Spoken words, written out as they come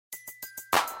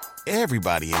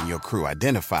Everybody in your crew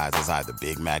identifies as either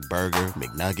Big Mac Burger,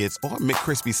 McNuggets, or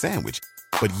McCrispy Sandwich.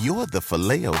 But you're the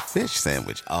Filet-O-Fish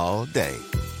Sandwich all day.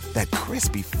 That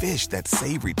crispy fish, that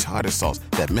savory tartar sauce,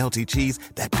 that melty cheese,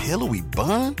 that pillowy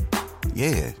bun.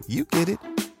 Yeah, you get it.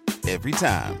 Every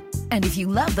time. And if you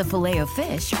love the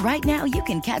Filet-O-Fish, right now you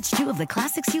can catch two of the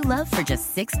classics you love for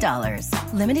just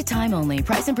 $6. Limited time only.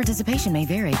 Price and participation may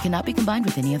vary. Cannot be combined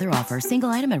with any other offer. Single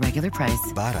item at regular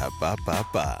price.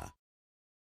 Ba-da-ba-ba-ba.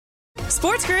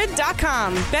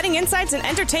 SportsGrid.com. Betting insights and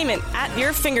entertainment at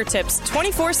your fingertips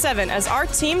 24/7 as our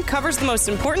team covers the most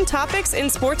important topics in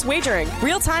sports wagering.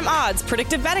 Real-time odds,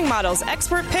 predictive betting models,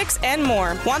 expert picks, and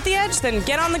more. Want the edge? Then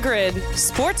get on the grid.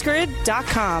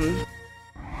 SportsGrid.com.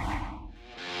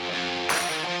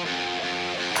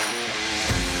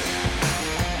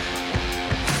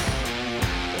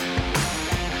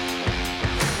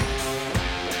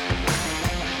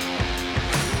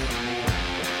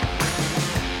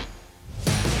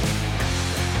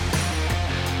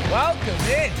 Welcome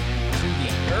in to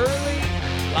the early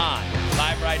line.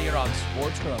 Live right here on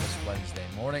Sports Grid on this Wednesday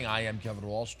morning. I am Kevin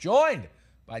Walsh, joined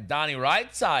by Donnie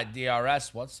Rightside.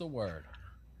 DRS, what's the word?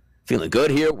 Feeling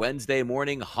good here Wednesday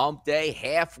morning, hump day,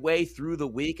 halfway through the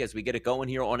week as we get it going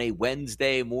here on a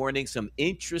Wednesday morning. Some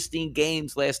interesting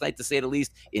games last night, to say the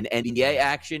least, in NBA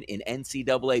action, in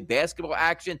NCAA basketball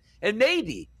action, and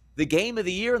maybe the game of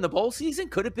the year in the bowl season.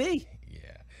 Could it be?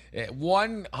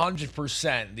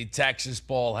 100% the Texas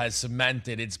Bowl has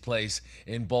cemented its place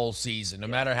in bowl season. No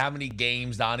matter how many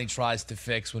games Donnie tries to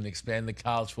fix when expand the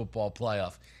college football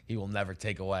playoff, he will never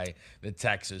take away the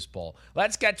Texas Bowl.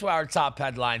 Let's get to our top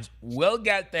headlines. We'll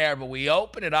get there, but we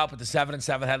open it up with the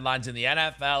 7-7 headlines in the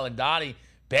NFL. And Donnie,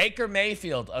 Baker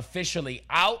Mayfield officially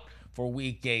out for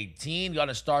Week 18. Going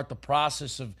to start the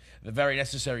process of the very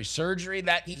necessary surgery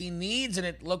that he needs, and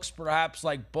it looks perhaps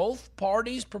like both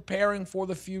parties preparing for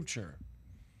the future.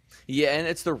 Yeah, and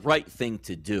it's the right thing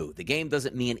to do. The game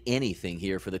doesn't mean anything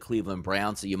here for the Cleveland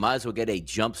Browns, so you might as well get a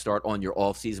jump start on your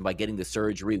offseason by getting the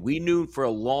surgery. We knew for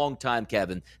a long time,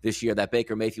 Kevin, this year that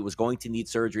Baker Mayfield was going to need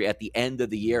surgery at the end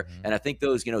of the year, and I think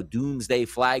those, doomsday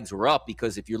flags were up,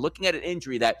 because if you're looking at an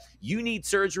injury that you need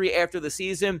surgery after the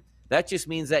season, that just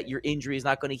means that your injury is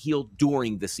not going to heal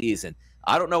during the season.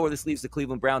 I don't know where this leaves the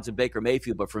Cleveland Browns and Baker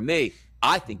Mayfield, but for me,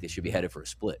 I think they should be headed for a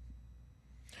split.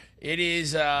 It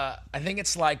is, I think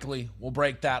it's likely. We'll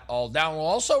break that all down. We'll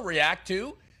also react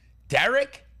to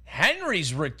Derrick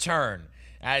Henry's return,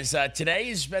 as today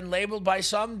has been labeled by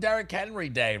some Derrick Henry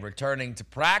Day, returning to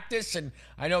practice. And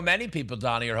I know many people,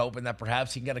 Donnie, are hoping that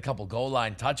perhaps he can get a couple goal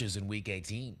line touches in Week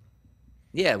 18.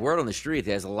 Yeah, word on the street,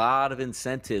 there's a lot of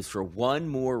incentives for one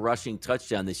more rushing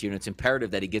touchdown this year, and it's imperative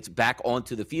that he gets back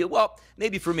onto the field. Well,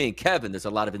 maybe for me and Kevin, there's a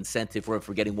lot of incentive for him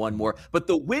for getting one more, but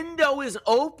the window is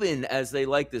open, as they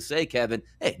like to say, Kevin.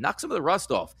 Hey, knock some of the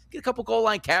rust off. Get a couple goal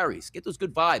line carries. Get those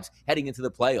good vibes heading into the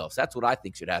playoffs. That's what I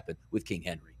think should happen with King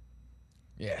Henry.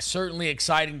 Yeah, certainly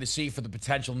exciting to see for the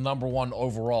potential number one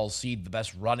overall seed, the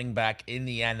best running back in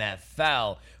the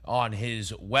NFL, on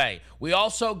his way. We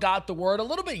also got the word a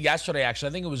little bit yesterday, actually.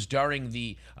 I think it was during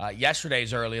the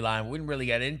yesterday's early line. We didn't really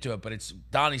get into it, but it's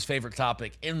Donnie's favorite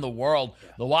topic in the world.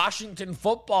 Yeah. The Washington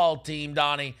football team,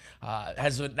 Donnie,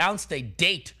 has announced a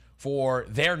date for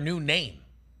their new name.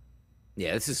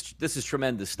 Yeah, this is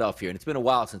tremendous stuff here, and it's been a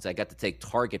while since I got to take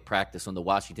target practice on the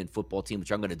Washington football team,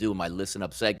 which I'm going to do in my Listen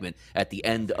Up segment at the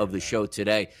end of the show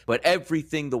today. But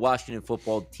everything the Washington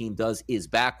football team does is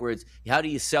backwards. How do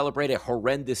you celebrate a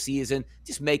horrendous season?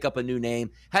 Just make up a new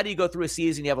name. How do you go through a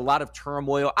season? You have a lot of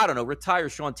turmoil. I don't know, retire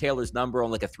Sean Taylor's number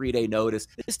on like a 3-day notice.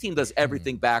 This team does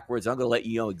everything backwards. I'm going to let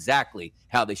you know exactly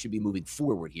how they should be moving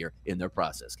forward here in their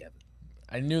process, Kevin.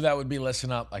 I knew that would be Listen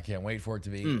Up. I can't wait for it to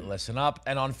be Listen Up.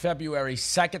 And on February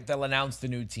 2nd, they'll announce the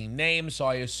new team name. So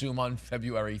I assume on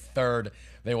February 3rd,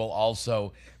 they will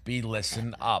also be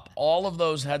Listen Up. All of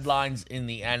those headlines in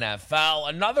the NFL.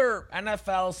 Another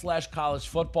NFL/college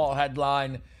football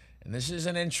headline, and this is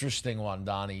an interesting one,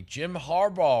 Donnie. Jim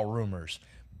Harbaugh rumors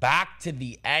back to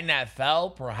the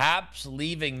NFL, perhaps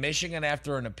leaving Michigan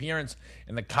after an appearance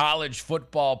in the college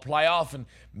football playoff and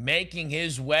making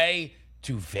his way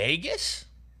to Vegas?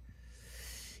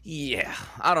 Yeah,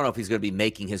 I don't know if he's going to be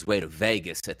making his way to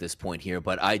Vegas at this point here,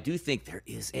 but I do think there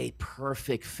is a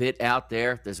perfect fit out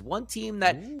there. There's one team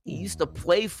that he used to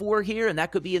play for here, and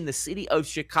that could be in the city of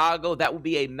Chicago. That would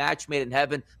be a match made in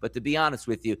heaven. But to be honest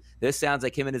with you, this sounds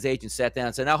like him and his agent sat down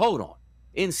and said, now hold on.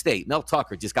 In-state, Mel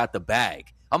Tucker just got the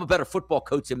bag. I'm a better football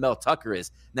coach than Mel Tucker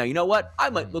is. Now, you know what? I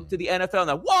might look to the NFL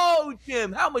now. Whoa,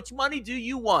 Jim, how much money do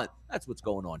you want? That's what's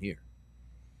going on here.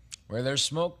 Where there's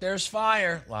smoke, there's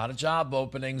fire. A lot of job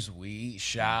openings. We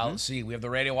shall see. We have the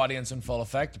radio audience in full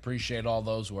effect. Appreciate all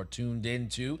those who are tuned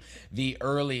into the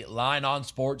early line on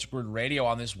Sports Grid Radio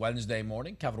on this Wednesday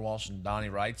morning. Kevin Walsh and Donnie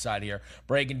Rightside here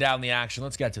breaking down the action.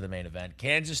 Let's get to the main event.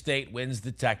 Kansas State wins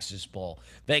the Texas Bowl.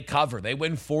 They cover. They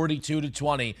win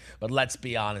 42-20. But let's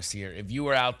be honest here. If you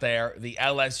were out there, the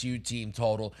LSU team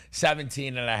total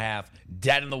 17.5,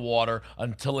 dead in the water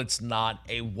until it's not.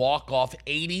 A walk-off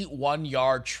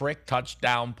 81-yard trick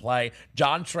touchdown play.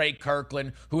 John Trey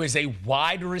Kirkland, who is a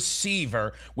wide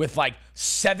receiver with like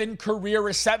 7 career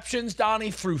receptions,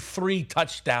 Donnie, threw 3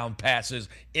 touchdown passes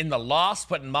in the loss,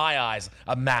 but in my eyes,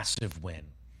 a massive win.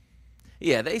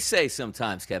 Yeah, they say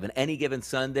sometimes, Kevin, any given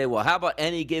Sunday. Well, how about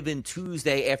any given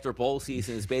Tuesday after bowl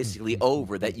season is basically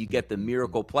over that you get the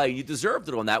miracle play? You deserved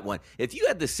it on that one. If you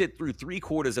had to sit through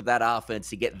 3/4 of that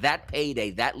offense to get that payday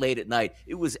that late at night,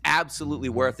 it was absolutely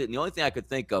worth it. And the only thing I could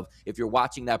think of, if you're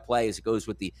watching that play as it goes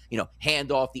with the,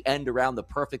 handoff, the end around, the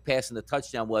perfect pass and the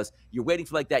touchdown was you're waiting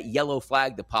for like that yellow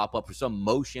flag to pop up for some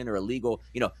motion or illegal.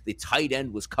 The tight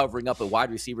end was covering up a wide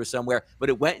receiver somewhere, but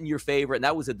it went in your favor, and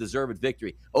that was a deserved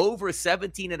victory. Over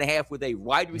 17.5 with a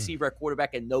wide receiver at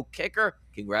quarterback and no kicker.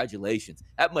 Congratulations.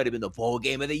 That might have been the bowl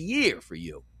game of the year for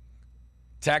you.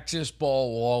 Texas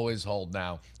Bowl will always hold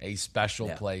now a special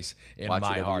place in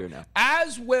my heart.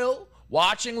 As will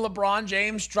watching LeBron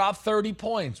James drop 30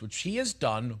 points, which he has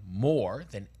done more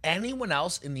than anyone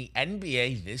else in the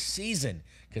NBA this season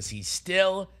because he's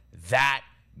still that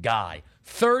guy.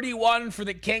 31 for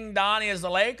the King, Donnie, as the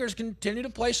Lakers continue to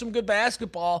play some good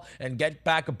basketball and get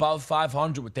back above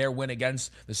 500 with their win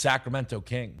against the Sacramento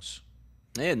Kings.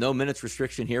 Yeah, no minutes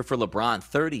restriction here for LeBron.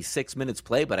 36 minutes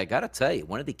play, but I got to tell you,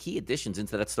 one of the key additions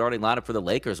into that starting lineup for the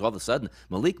Lakers, all of a sudden,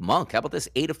 Malik Monk. How about this?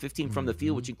 8 of 15 from the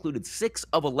field, which included 6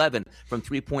 of 11 from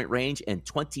three-point range and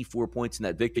 24 points in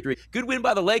that victory. Good win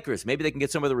by the Lakers. Maybe they can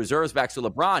get some of the reserves back so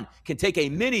LeBron can take a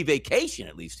mini vacation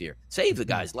at least here. Save the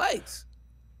guy's legs.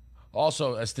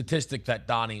 Also, a statistic that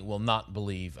Donnie will not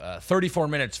believe. 34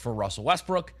 minutes for Russell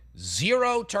Westbrook,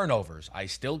 0 turnovers. I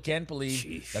still can't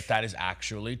believe that is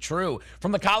actually true.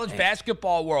 From the college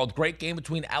basketball world, great game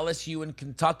between LSU and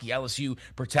Kentucky. LSU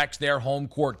protects their home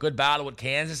court. Good battle with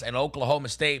Kansas and Oklahoma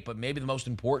State, but maybe the most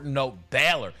important note,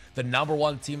 Baylor, the number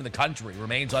 1 team in the country,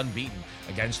 remains unbeaten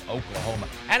against Oklahoma.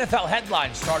 NFL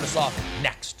headlines start us off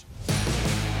next.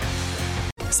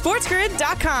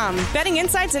 SportsGrid.com. Betting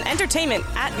insights and entertainment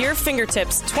at your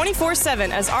fingertips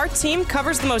 24/7 as our team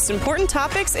covers the most important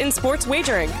topics in sports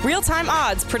wagering. Real-time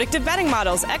odds, predictive betting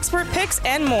models, expert picks,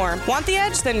 and more. Want the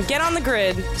edge? Then get on the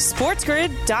grid.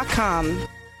 SportsGrid.com.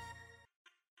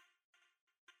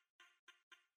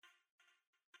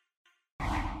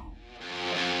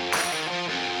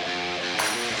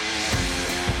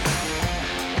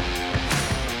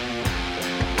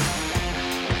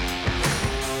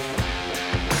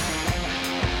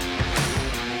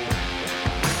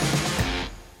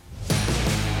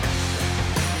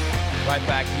 Right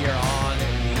back here on the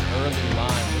early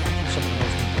line. Some of the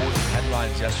most important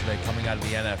headlines yesterday coming out of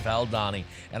the NFL, Donnie.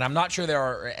 And I'm not sure there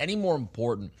are any more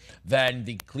important than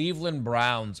the Cleveland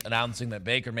Browns announcing that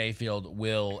Baker Mayfield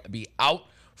will be out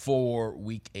for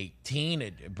Week 18.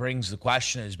 It brings the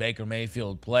question, as Baker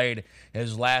Mayfield played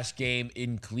his last game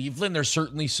in Cleveland, there's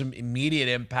certainly some immediate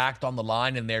impact on the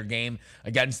line in their game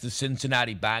against the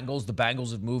Cincinnati Bengals. The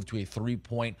Bengals have moved to a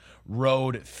 3-point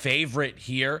road favorite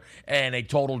here and a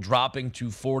total dropping to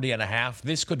 40.5.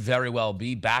 This could very well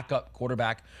be backup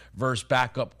quarterback versus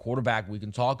backup quarterback. We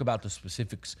can talk about the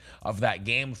specifics of that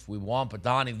game if we want, but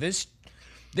Donnie, this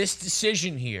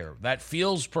decision here that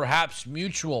feels perhaps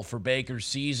mutual for Baker's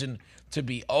season to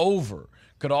be over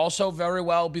could also very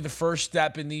well be the first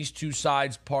step in these two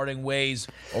sides parting ways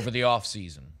over the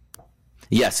offseason.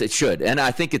 Yes, it should, and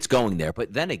I think it's going there.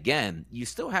 But then again, you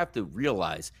still have to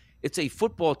realize it's a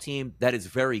football team that is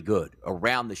very good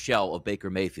around the shell of Baker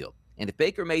Mayfield. And if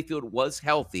Baker Mayfield was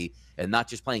healthy and not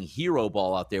just playing hero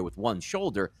ball out there with one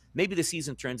shoulder, maybe the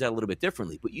season turns out a little bit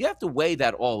differently. But you have to weigh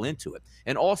that all into it.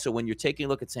 And also, when you're taking a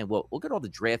look at saying, well, look at all the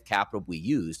draft capital we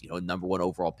used, number 1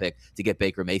 overall pick to get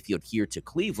Baker Mayfield here to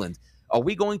Cleveland. Are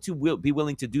we going to be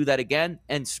willing to do that again?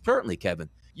 And certainly, Kevin,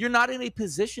 you're not in a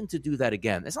position to do that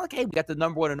again. It's not like, hey, we got the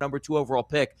number 1 and number 2 overall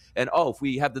pick, and if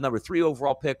we have the number 3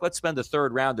 overall pick, let's spend a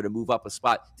third rounder to move up a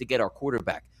spot to get our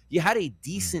quarterback. You had a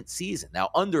decent season. Now,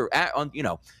 under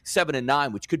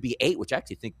 7-9, which could be 8, which I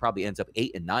actually think probably ends up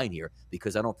 8-9 here,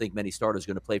 because I don't think many starters are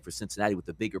going to play for Cincinnati with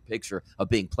the bigger picture of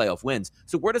being playoff wins.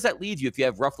 So where does that leave you if you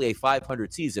have roughly a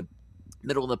 500 season?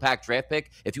 middle of the pack draft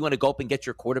pick. If you want to go up and get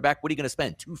your quarterback, what are you going to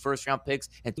spend? 2 first-round picks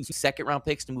and 2 second-round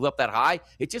picks to move up that high?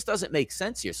 It just doesn't make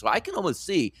sense here. So I can almost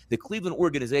see the Cleveland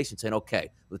organization saying, okay,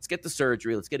 let's get the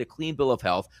surgery. Let's get a clean bill of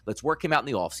health. Let's work him out in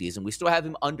the offseason. We still have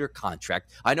him under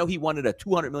contract. I know he wanted a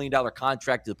 $200 million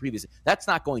contract to the previous. That's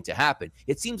not going to happen.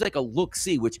 It seems like a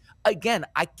look-see, which, again,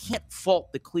 I can't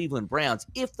fault the Cleveland Browns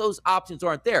if those options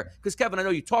aren't there. Because, Kevin, I know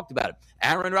you talked about it.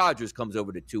 Aaron Rodgers comes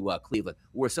over to Cleveland,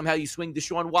 or somehow you swing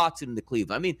Deshaun Watson into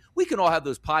Cleveland. I mean, we can all have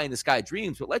those pie-in-the-sky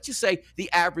dreams, but let's just say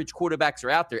the average quarterbacks are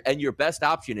out there, and your best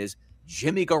option is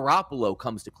Jimmy Garoppolo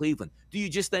comes to Cleveland. Do you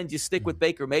just stick with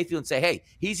Baker Mayfield and say, hey,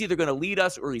 he's either going to lead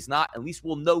us or he's not? At least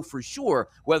we'll know for sure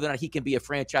whether or not he can be a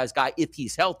franchise guy if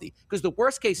he's healthy. Because the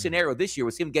worst-case scenario this year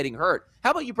was him getting hurt.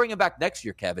 How about you bring him back next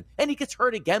year, Kevin? And he gets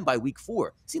hurt again by week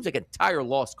 4. Seems like an entire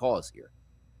lost cause here.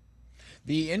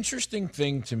 The interesting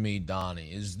thing to me,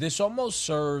 Donnie, is this almost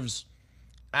serves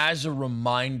as a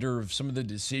reminder of some of the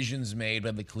decisions made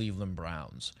by the Cleveland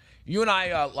Browns. You and I,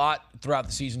 a lot throughout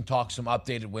the season, talked some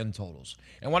updated win totals.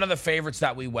 And one of the favorites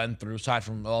that we went through, aside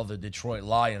from all the Detroit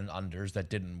Lion unders that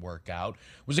didn't work out,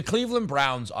 was the Cleveland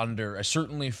Browns under,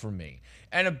 certainly for me.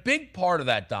 And a big part of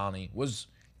that, Donnie, was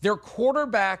their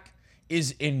quarterback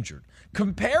is injured.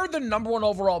 Compare the number 1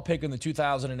 overall pick in the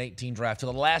 2018 draft to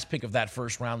the last pick of that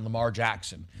first round, Lamar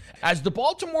Jackson. As the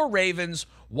Baltimore Ravens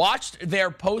watched their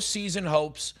postseason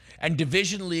hopes and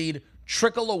division lead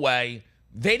trickle away,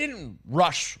 they didn't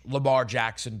rush Lamar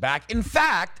Jackson back. In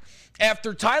fact,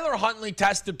 after Tyler Huntley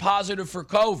tested positive for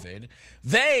COVID,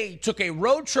 they took a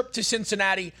road trip to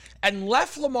Cincinnati and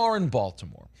left Lamar in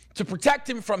Baltimore to protect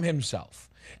him from himself,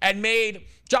 and made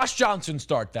Josh Johnson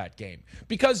start that game.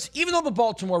 Because even though the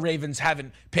Baltimore Ravens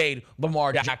haven't paid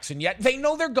Lamar Jackson yet, they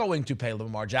know they're going to pay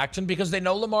Lamar Jackson because they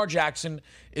know Lamar Jackson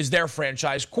is their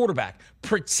franchise quarterback,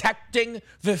 protecting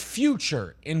the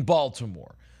future in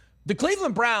Baltimore. The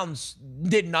Cleveland Browns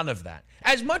did none of that.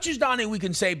 As much as, Donnie, we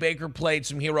can say Baker played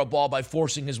some hero ball by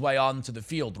forcing his way onto the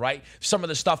field, right? Some of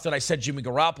the stuff that I said Jimmy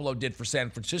Garoppolo did for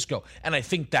San Francisco, and I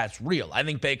think that's real. I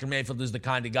think Baker Mayfield is the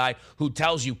kind of guy who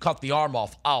tells you, cut the arm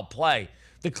off, I'll play.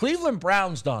 The Cleveland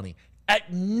Browns, Donnie,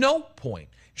 at no point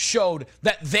showed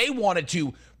that they wanted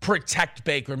to protect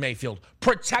Baker Mayfield,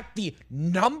 protect the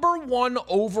number 1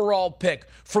 overall pick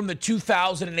from the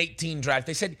 2018 draft.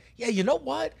 They said, yeah, you know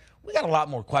what? We got a lot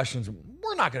more questions.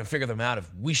 We're not going to figure them out if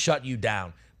we shut you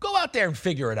down. Go out there and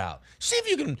figure it out. See if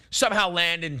you can somehow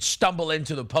land and stumble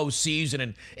into the postseason.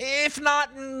 And if not,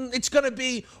 it's going to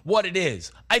be what it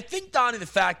is. I think, Donnie, the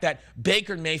fact that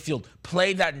Baker Mayfield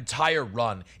played that entire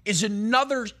run is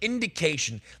another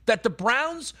indication that the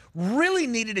Browns really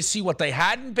needed to see what they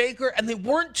had in Baker, and they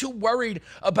weren't too worried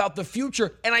about the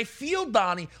future. And I feel,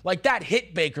 Donnie, like that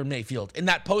hit Baker Mayfield in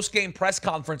that post-game press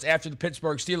conference after the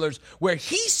Pittsburgh Steelers, where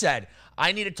he said,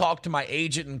 I need to talk to my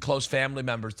agent and close family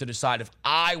members to decide if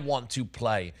I want to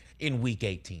play in Week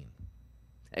 18.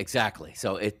 Exactly.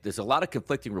 So there's a lot of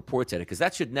conflicting reports at it because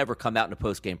that should never come out in a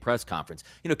post-game press conference.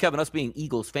 You know, Kevin, us being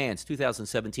Eagles fans,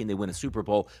 2017, they win a Super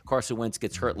Bowl. Carson Wentz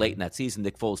gets hurt late in that season.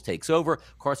 Nick Foles takes over.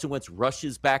 Carson Wentz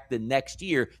rushes back the next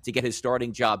year to get his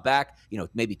starting job back. You know,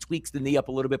 maybe tweaks the knee up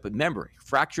a little bit. But remember, he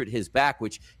fractured his back,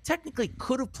 which technically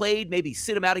could have played, maybe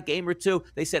sit him out a game or two.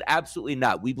 They said, absolutely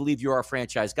not. We believe you're our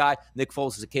franchise guy. Nick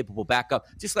Foles is a capable backup.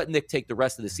 Just let Nick take the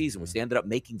rest of the season, which they ended up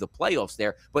making the playoffs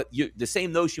there. But the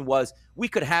same notion was we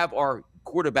could have our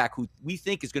quarterback who we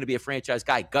think is going to be a franchise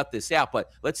guy gut this out,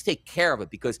 but let's take care of it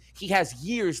because he has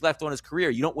years left on his career.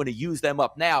 You don't want to use them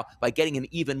up now by getting him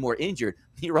even more injured.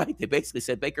 You're right. They basically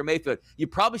said, Baker Mayfield, you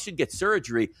probably should get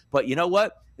surgery, but you know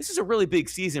what? This is a really big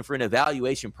season for an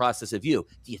evaluation process of you.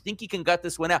 Do you think you can gut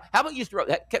this one out? How about you throw,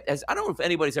 I don't know if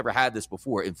anybody's ever had this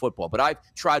before in football, but I've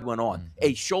tried one on,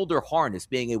 a shoulder harness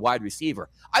being a wide receiver.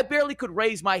 I barely could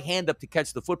raise my hand up to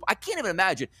catch the football. I can't even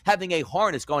imagine having a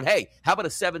harness going, hey, how about a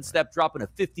 7-step drop and a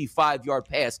 55-yard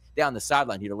pass down the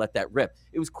sideline here to let that rip?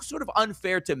 It was sort of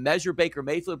unfair to measure Baker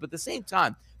Mayfield, but at the same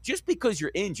time, just because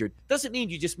you're injured doesn't mean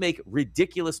you just make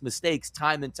ridiculous mistakes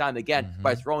time and time again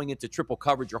by throwing into triple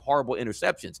coverage or horrible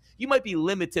interceptions. You might be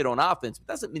limited on offense, but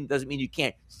doesn't mean you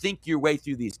can't think your way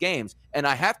through these games. And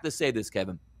I have to say this,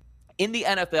 Kevin. In the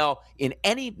NFL, in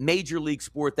any major league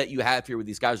sport that you have here where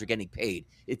these guys are getting paid,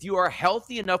 if you are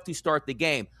healthy enough to start the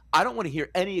game, I don't want to hear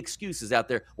any excuses out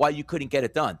there why you couldn't get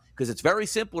it done. Because it's very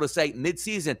simple to say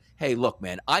midseason, hey, look,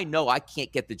 man, I know I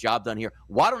can't get the job done here.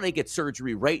 Why don't I get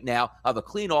surgery right now, have a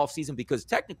clean offseason? Because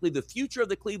technically the future of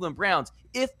the Cleveland Browns,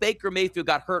 if Baker Mayfield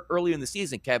got hurt earlier in the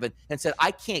season, Kevin, and said,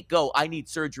 I can't go, I need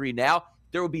surgery now,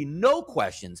 there will be no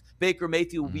questions. Baker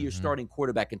Mayfield will be your starting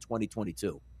quarterback in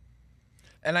 2022.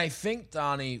 And I think,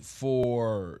 Donnie,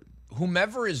 for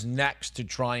whomever is next to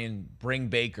try and bring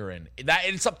Baker in,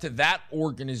 it's up to that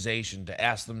organization to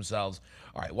ask themselves,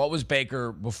 all right, what was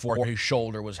Baker before his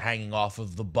shoulder was hanging off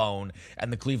of the bone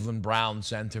and the Cleveland Browns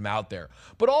sent him out there?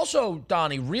 But also,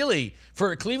 Donnie, really,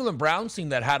 for a Cleveland Browns team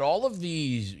that had all of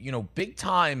these,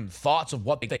 big-time thoughts of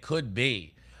what they could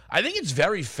be, I think it's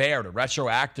very fair to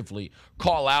retroactively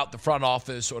call out the front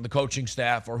office or the coaching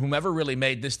staff or whomever really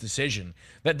made this decision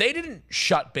that they didn't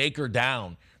shut Baker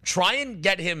down. Try and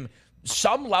get him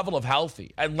some level of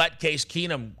healthy and let Case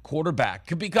Keenum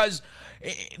quarterback, because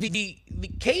the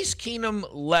Case Keenum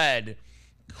led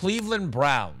Cleveland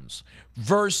Browns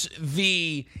versus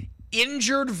the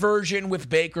injured version with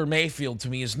Baker Mayfield, to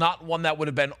me, is not one that would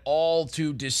have been all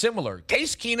too dissimilar.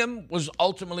 Case Keenum was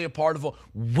ultimately a part of a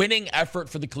winning effort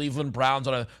for the Cleveland Browns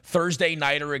on a Thursday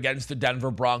nighter against the Denver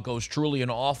Broncos. Truly an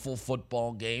awful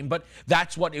football game, but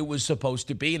that's what it was supposed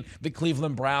to be, and the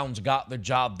Cleveland Browns got the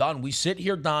job done. We sit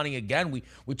here, Donnie, again,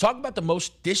 we talk about the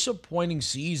most disappointing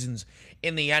seasons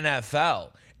in the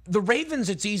NFL. The Ravens,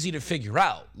 it's easy to figure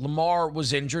out. Lamar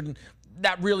was injured, and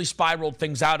that really spiraled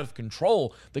things out of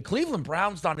control. The Cleveland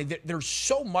Browns, Donnie, there's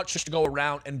so much to go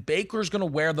around, and Baker's going to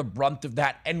wear the brunt of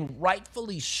that, and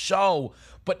rightfully so.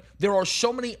 But there are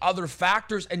so many other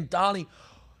factors, and Donnie,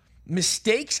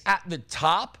 mistakes at the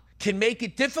top can make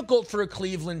it difficult for a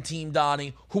Cleveland team,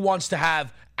 Donnie, who wants to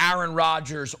have Aaron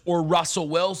Rodgers or Russell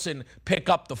Wilson pick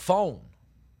up the phone.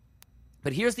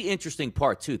 But here's the interesting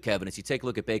part, too, Kevin, as you take a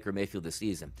look at Baker Mayfield this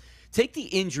season. Take the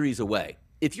injuries away.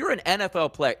 If you're an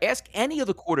NFL player, ask any of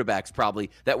the quarterbacks probably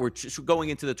that were going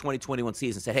into the 2021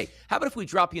 season and say, hey, how about if we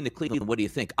drop you into Cleveland? What do you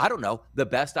think? I don't know. The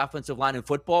best offensive line in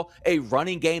football, a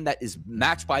running game that is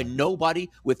matched by nobody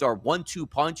with our 1-2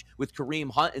 punch with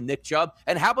Kareem Hunt and Nick Chubb.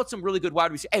 And how about some really good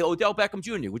wide receivers? Hey, Odell Beckham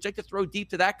Jr., would you like to throw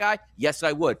deep to that guy? Yes,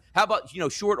 I would. How about,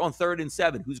 short on 3rd and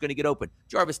 7? Who's going to get open?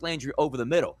 Jarvis Landry over the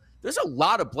middle. There's a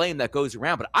lot of blame that goes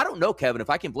around, but I don't know, Kevin, if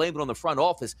I can blame it on the front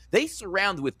office. They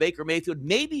surrounded with Baker Mayfield,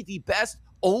 maybe the best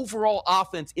overall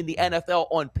offense in the NFL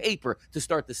on paper to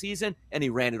start the season, and he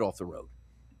ran it off the road.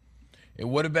 It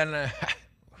would have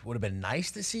been nice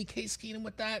to see Case Keenum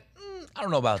with that. I don't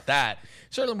know about that.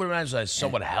 Certainly would have been a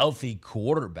somewhat healthy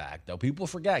quarterback, though. People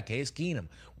forget Case Keenum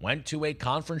went to a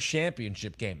conference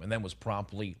championship game and then was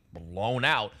promptly blown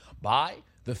out by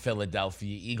the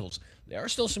Philadelphia Eagles. There are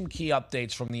still some key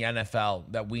updates from the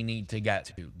NFL that we need to get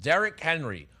to. Derrick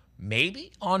Henry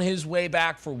maybe on his way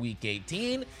back for Week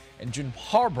 18, and Jim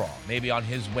Harbaugh maybe on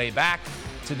his way back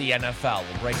to the NFL.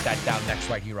 We'll break that down next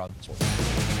right here on Sports.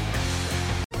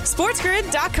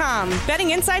 SportsGrid.com.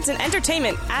 Betting insights and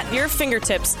entertainment at your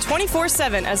fingertips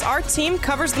 24/7 as our team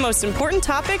covers the most important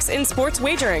topics in sports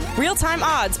wagering. Real-time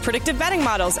odds, predictive betting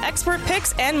models, expert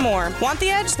picks, and more. Want the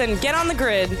edge? Then get on the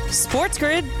grid.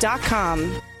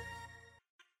 SportsGrid.com.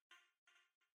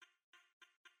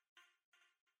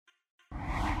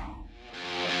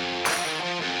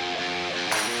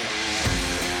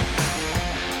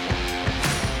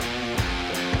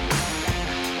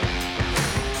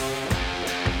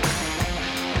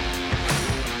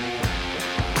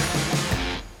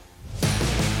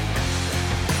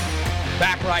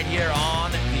 Back right here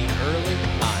on the early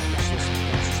line. Just some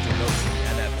interesting notes from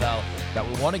the NFL that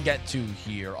we want to get to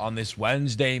here on this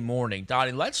Wednesday morning.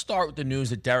 Donnie, let's start with the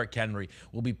news that Derrick Henry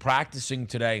will be practicing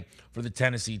today for the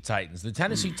Tennessee Titans. The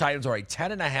Tennessee Titans are a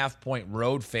 10.5-point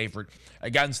road favorite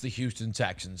against the Houston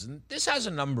Texans, and this has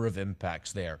a number of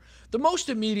impacts there. The most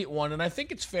immediate one, and I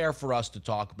think it's fair for us to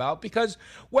talk about, because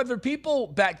whether people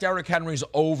bet Derrick Henry's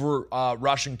over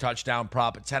rushing touchdown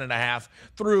prop at 10.5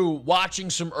 through watching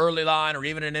some early line or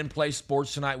even an in-play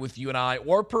sports tonight with you and I,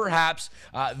 or perhaps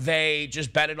they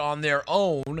just bet it on their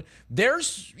own,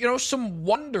 there's some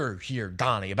wonder here,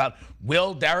 Donnie, about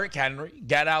will Derrick Henry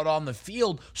get out on the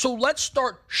field? So let's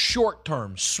start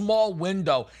short-term, small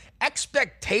window,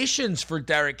 expectations for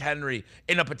Derrick Henry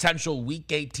in a potential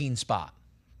Week 18 spot.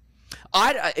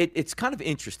 It's kind of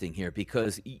interesting here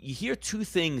because you hear two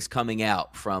things coming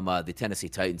out from the Tennessee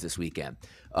Titans this weekend.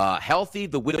 Healthy,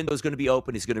 the window is going to be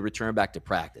open. He's going to return back to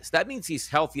practice. That means he's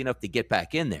healthy enough to get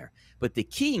back in there. But the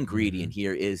key ingredient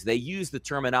here is they use the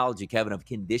terminology, Kevin, of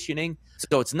conditioning.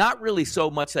 So it's not really so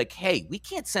much like, hey, we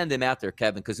can't send him out there,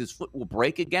 Kevin, because his foot will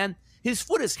break again. His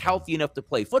foot is healthy enough to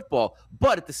play football,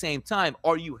 but at the same time,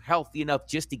 are you healthy enough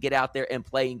just to get out there and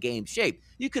play in game shape?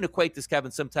 You can equate this, Kevin,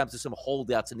 sometimes to some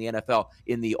holdouts in the NFL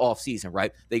in the offseason,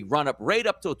 right? They run up right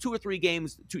up to 2 or 3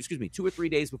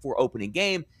 days before opening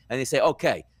game, and they say,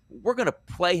 okay, we're going to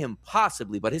play him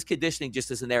possibly, but his conditioning just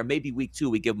isn't there. Maybe week 2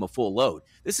 we give him a full load.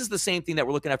 This is the same thing that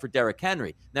we're looking at for Derrick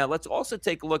Henry. Now, let's also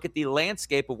take a look at the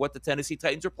landscape of what the Tennessee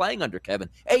Titans are playing under, Kevin.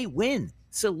 A win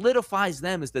solidifies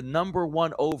them as the number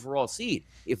 1 overall seed.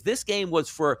 If this game was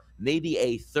for maybe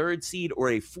a 3rd seed or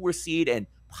a 4th seed and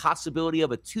possibility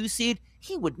of a 2 seed,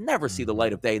 he would never see the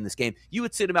light of day in this game. You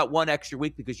would sit him out 1 extra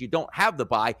week because you don't have the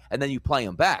bye, and then you play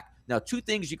him back. Now, 2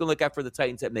 things you can look at for the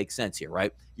Titans that make sense here,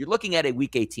 right? You're looking at a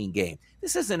Week 18 game.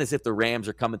 This isn't as if the Rams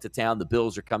are coming to town, the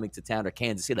Bills are coming to town, or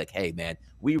Kansas City. Like, hey, man,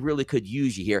 we really could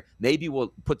use you here. Maybe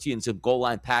we'll put you in some goal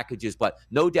line packages, but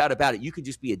no doubt about it, you could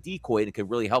just be a decoy and it could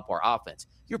really help our offense.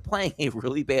 You're playing a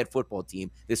really bad football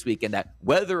team this weekend that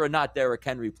whether or not Derrick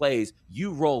Henry plays,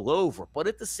 you roll over. But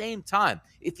at the same time,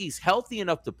 if he's healthy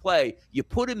enough to play, you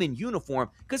put him in uniform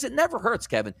because it never hurts,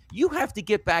 Kevin. You have to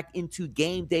get back into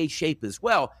game day shape as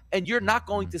well. And you're not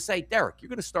going to say, Derrick, you're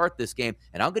going to start this game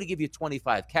and I'm going to give you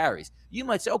 25 carries. You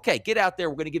might say, okay, get out there.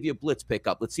 We're going to give you a blitz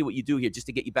pickup. Let's see what you do here just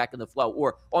to get you back in the flow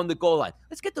or on the goal line.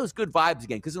 Let's get those good vibes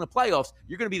again because in the playoffs,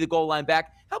 you're going to be the goal line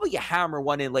back. How about you hammer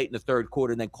one in late in the 3rd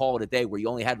quarter and then call it a day where you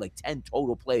only had like 10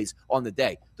 total plays on the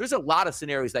day? There's a lot of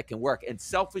scenarios that can work. And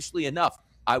selfishly enough,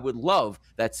 I would love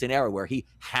that scenario where he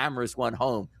hammers one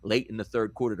home late in the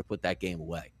 3rd quarter to put that game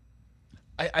away.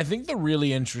 I think the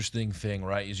really interesting thing,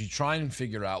 right, is you try and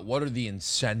figure out what are the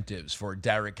incentives for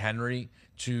Derrick Henry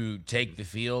to take the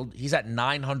field. He's at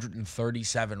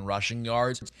 937 rushing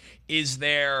yards. Is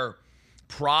there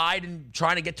pride in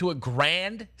trying to get to a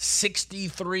grand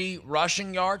 63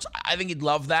 rushing yards? I think he'd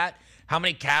love that. How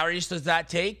many carries does that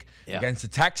take? Against the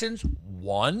Texans?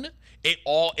 1.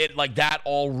 That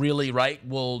all really, right,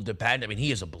 will depend. I mean, he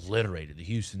has obliterated the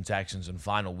Houston Texans in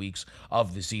final weeks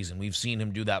of the season. We've seen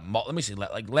him do that. Let me see,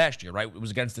 like last year, right? It was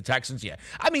against the Texans. Yeah.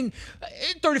 I mean,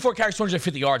 34 carries,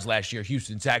 250 yards last year,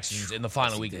 Houston Texans in the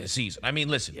final week of the season. I mean,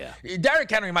 listen,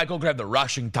 Derrick Henry might go grab the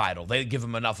rushing title. They give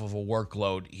him enough of a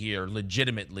workload here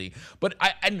legitimately. But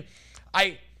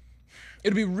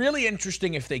it'd be really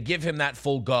interesting if they give him that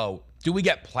full go. Do we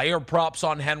get player props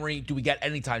on Henry? Do we get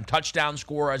anytime touchdown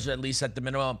scorers, at least at the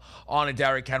minimum, on a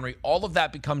Derrick Henry? All of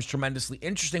that becomes tremendously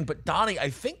interesting. But, Donnie,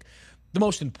 I think the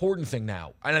most important thing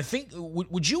now, and I think,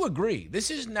 would you agree,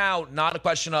 this is now not a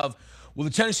question of, well,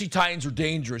 the Tennessee Titans are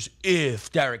dangerous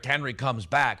if Derrick Henry comes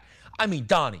back. I mean,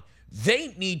 Donnie,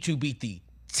 they need to beat the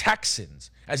Texans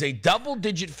as a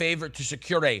double-digit favorite to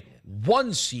secure a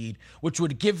 1 seed, which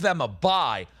would give them a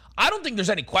bye. I don't think there's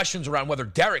any questions around whether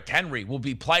Derrick Henry will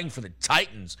be playing for the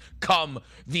Titans come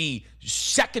the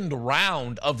 2nd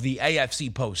round of the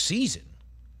AFC postseason.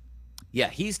 Yeah,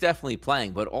 he's definitely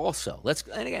playing, but also,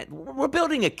 and again, we're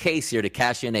building a case here to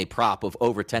cash in a prop of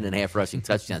over 10.5 rushing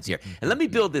touchdowns here. And let me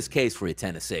build this case for you,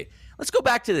 Tennessee. Let's go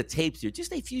back to the tapes here.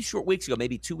 Just a few short weeks ago,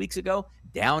 maybe 2 weeks ago,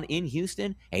 down in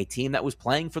Houston, a team that was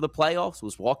playing for the playoffs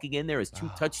was walking in there as 2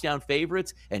 touchdown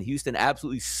favorites, and Houston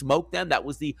absolutely smoked them. That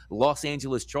was the Los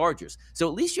Angeles Chargers. So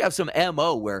at least you have some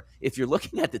MO where if you're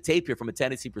looking at the tape here from a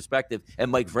Tennessee perspective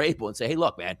and Mike Vrabel and say, hey,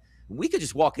 look, man, we could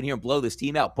just walk in here and blow this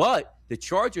team out. But the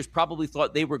Chargers probably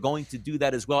thought they were going to do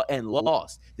that as well and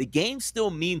lost. The game still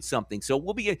means something. So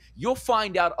you'll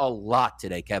find out a lot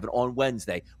today, Kevin, on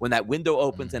Wednesday when that window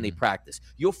opens and they practice.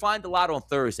 You'll find a lot on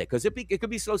Thursday because it could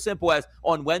be so simple as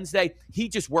on Wednesday, he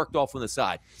just worked off on the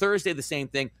side. Thursday, the same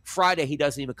thing. Friday, he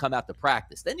doesn't even come out to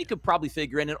practice. Then you can probably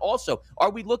figure in. And also, are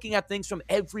we looking at things from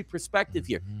every perspective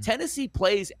here? Tennessee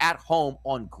plays at home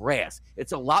on grass.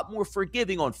 It's a lot more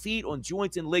forgiving on feet, on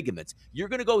joints, and ligaments. You're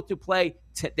going to go to play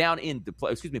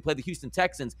play the Houston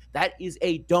Texans. That is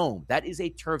a dome. That is a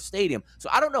turf stadium. So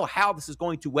I don't know how this is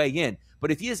going to weigh in,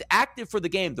 but if he is active for the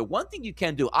game, the one thing you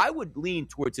can do, I would lean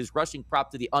towards his rushing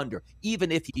prop to the under,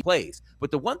 even if he plays. But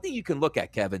the one thing you can look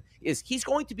at, Kevin, is he's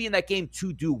going to be in that game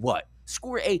to do what?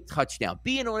 Score a touchdown,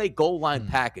 being on a goal line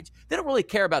package. They don't really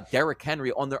care about Derrick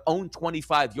Henry on their own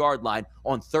 25-yard line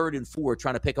on 3rd and 4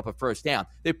 trying to pick up a first down.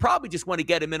 They probably just want to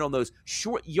get him in on those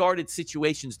short-yarded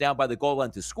situations down by the goal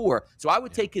line to score. So I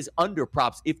would take his under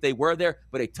props if they were there,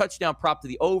 but a touchdown prop to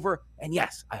the over. And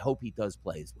yes, I hope he does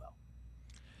play as well.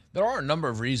 There are a number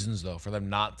of reasons, though, for them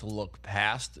not to look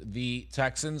past the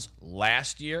Texans.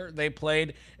 Last year, they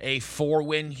played a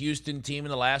 4-win Houston team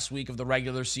in the last week of the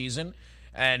regular season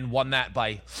and won that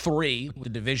by 3 with the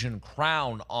division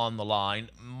crown on the line.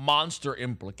 Monster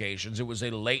implications. It was a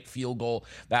late field goal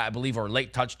that I believe, or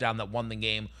late touchdown that won the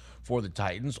game for the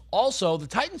Titans. Also, the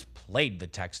Titans played the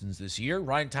Texans this year.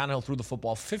 Ryan Tannehill threw the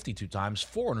football 52 times,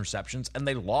 4 interceptions, and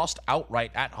they lost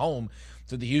outright at home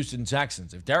to the Houston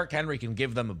Texans. If Derrick Henry can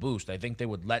give them a boost, I think they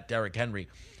would let Derrick Henry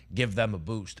give them a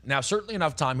boost. Now, certainly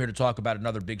enough time here to talk about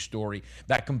another big story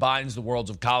that combines the worlds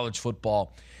of college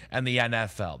football and the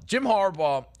NFL. Jim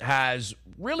Harbaugh has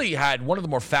really had one of the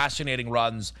more fascinating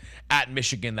runs at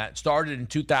Michigan that started in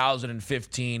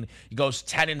 2015. He goes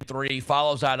 10-3,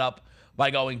 follows that up by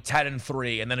going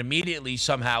 10-3, and then immediately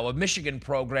somehow a Michigan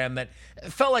program that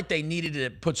felt like they needed to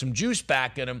put some juice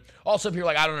back in him. Also, if you're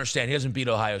like, I don't understand, he hasn't beat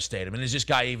Ohio State. I mean, is this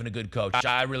guy even a good coach?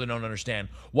 I really don't understand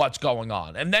what's going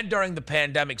on. And then during the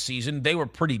pandemic season, they were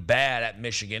pretty bad at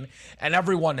Michigan, and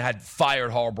everyone had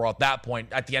fired Harbaugh at that point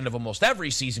at the end of almost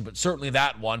every season, but certainly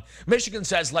that one. Michigan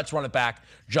says, let's run it back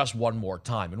just one more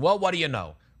time. And well, what do you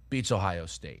know? Beats Ohio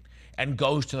State and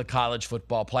goes to the college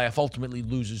football playoff, ultimately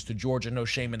loses to Georgia. No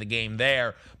shame in the game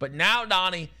there. But now,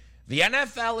 Donnie, the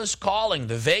NFL is calling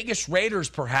the Vegas Raiders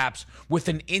perhaps with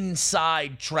an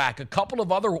inside track. A couple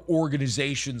of other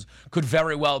organizations could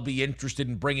very well be interested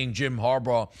in bringing Jim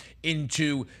Harbaugh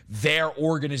into their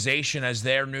organization as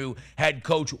their new head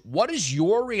coach. What is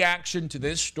your reaction to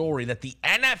this story that the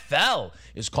NFL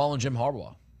is calling Jim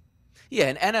Harbaugh? Yeah,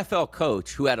 an NFL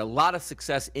coach who had a lot of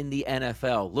success in the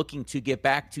NFL looking to get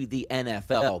back to the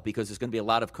NFL because there's going to be a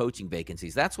lot of coaching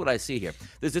vacancies. That's what I see here.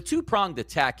 There's a two-pronged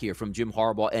attack here from Jim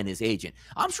Harbaugh and his agent.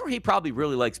 I'm sure he probably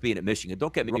really likes being at Michigan.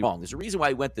 Don't get me wrong. There's a reason why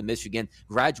he went to Michigan,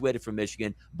 graduated from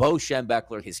Michigan. Bo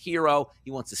Schembechler, his hero.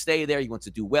 He wants to stay there. He wants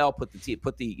to do well, put the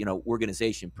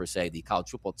organization per se, the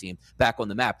college football team, back on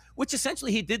the map, which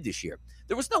essentially he did this year.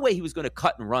 There was no way he was going to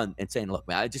cut and run and saying, look,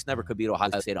 man, I just never could beat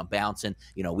Ohio State. I'm bouncing.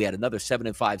 We had another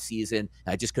 7-5 season,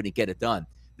 and I just couldn't get it done.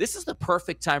 This is the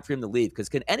perfect time for him to leave because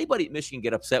can anybody at Michigan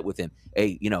get upset with him?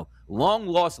 A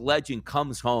long-lost legend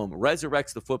comes home,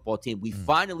 resurrects the football team. We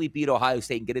finally beat Ohio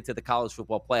State and get into the college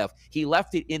football playoff. He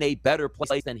left it in a better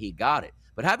place than he got it.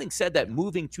 But having said that,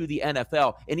 moving to the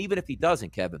NFL, and even if he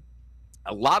doesn't, Kevin,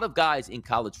 a lot of guys in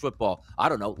college football, I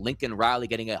don't know, Lincoln Riley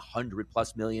getting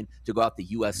 $100+ million to go out to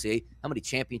USC. How many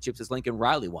championships has Lincoln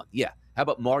Riley won? Yeah. How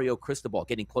about Mario Cristobal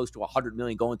getting close to $100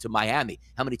 million going to Miami?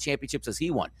 How many championships has he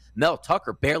won? Mel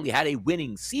Tucker barely had a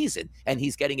winning season, and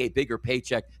he's getting a bigger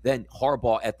paycheck than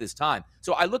Harbaugh at this time.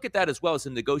 So I look at that as well as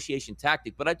a negotiation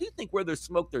tactic, but I do think where there's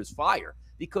smoke, there's fire,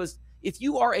 because if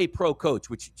you are a pro coach,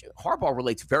 which Harbaugh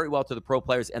relates very well to the pro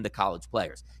players and the college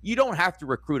players, you don't have to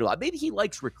recruit a lot. Maybe he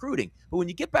likes recruiting, but when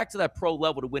you get back to that pro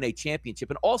level to win a championship,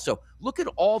 and also look at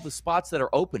all the spots that are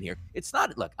open here. It's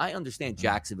not, look, I understand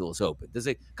Jacksonville is open. Does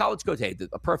a college coach, hey,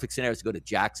 a perfect scenario is to go to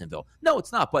Jacksonville. No,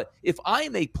 it's not. But if I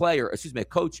am a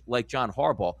coach like John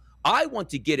Harbaugh, I want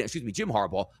to Jim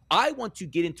Harbaugh, I want to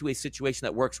get into a situation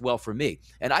that works well for me.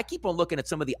 And I keep on looking at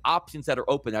some of the options that are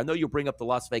open. I know you'll bring up the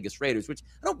Las Vegas Raiders, which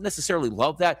I don't necessarily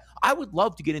love that. I would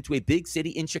love to get into a big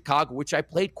city in Chicago, which I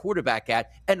played quarterback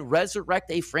at, and resurrect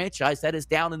a franchise that is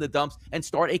down in the dumps and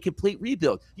start a complete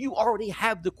rebuild. You already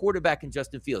have the quarterback in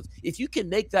Justin Fields. If you can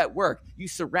make that work, you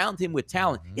surround him with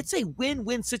talent. It's a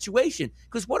win-win situation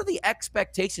because what are the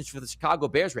expectations for the Chicago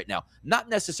Bears right now? Not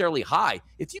necessarily high.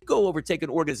 If you go over, take an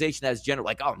organization as general,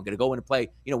 like, I'm going to go in and play,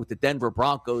 with the Denver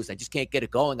Broncos. I just can't get it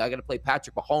going. I got to play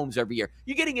Patrick Mahomes every year.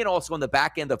 You're getting in also on the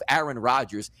back end of Aaron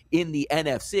Rodgers in the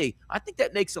NFC. I think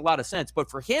that makes a lot of sense. But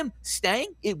for him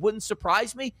staying, it wouldn't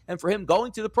surprise me. And for him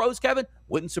going to the pros, Kevin,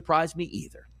 wouldn't surprise me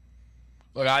either.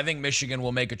 Look, I think Michigan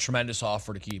will make a tremendous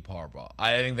offer to keep Harbaugh.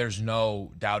 I think there's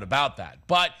no doubt about that.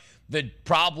 But the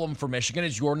problem for Michigan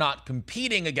is you're not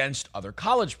competing against other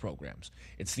college programs.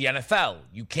 It's the NFL.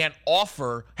 You can't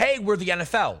offer, hey, we're the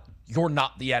NFL. You're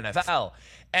not the NFL.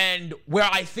 And where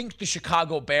I think the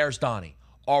Chicago Bears, Donnie,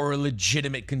 are a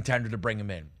legitimate contender to bring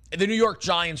him in. The New York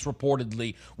Giants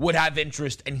reportedly would have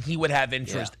interest, and he would have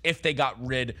interest if they got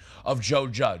rid of Joe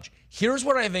Judge. Here's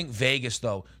where I think Vegas,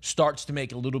 though, starts to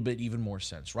make a little bit even more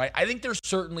sense, right? I think there's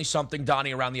certainly something,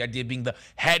 Donnie, around the idea of being the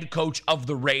head coach of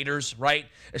the Raiders, right?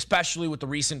 Especially with the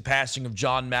recent passing of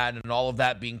John Madden and all of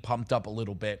that being pumped up a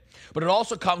little bit. But it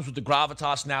also comes with the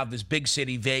gravitas now of this big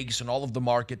city, Vegas, and all of the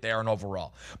market there and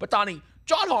overall. But, Donnie,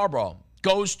 John Harbaugh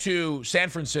goes to San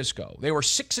Francisco. They were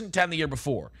 6-10 the year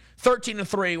before.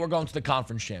 13-3, we're going to the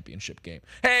conference championship game.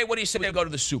 Hey, what do you say we go to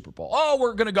the Super Bowl? Oh,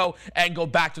 we're going to go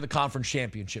back to the conference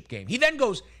championship game. He then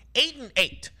goes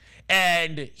 8-8,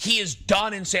 and he is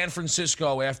done in San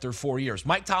Francisco after 4 years.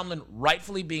 Mike Tomlin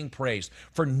rightfully being praised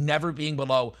for never being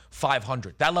below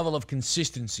 500. That level of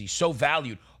consistency, so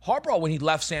valued. Harbaugh, when he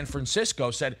left San Francisco,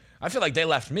 said, I feel like they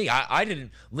left me. I didn't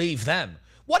leave them.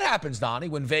 What happens, Donnie,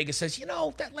 when Vegas says,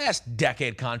 that last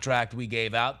decade contract we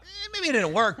gave out, maybe it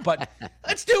didn't work, but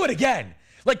let's do it again.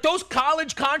 Like those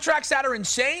college contracts that are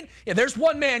insane, yeah, there's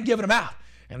one man giving them out,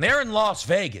 and they're in Las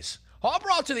Vegas. All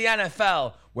brought to the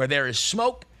NFL, where there is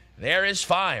smoke, there is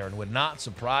fire, and would not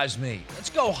surprise me. Let's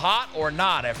go hot or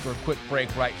not after a quick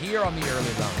break right here on the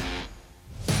Early Line.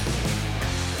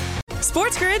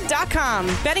 SportsGrid.com.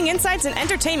 Betting insights and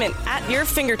entertainment at your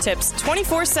fingertips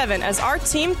 24/7 as our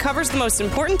team covers the most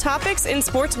important topics in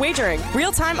sports wagering.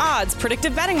 Real-time odds,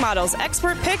 predictive betting models,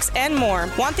 expert picks, and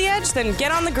more. Want the edge? Then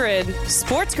get on the grid.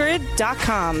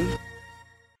 SportsGrid.com.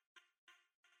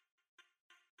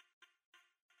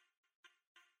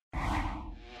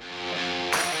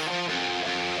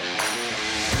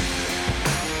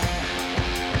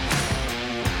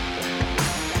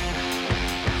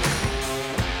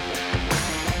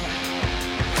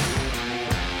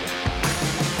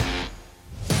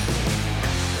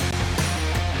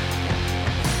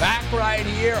 Right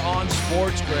here on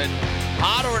Sports Grid.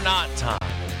 Hot or not time.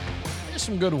 There's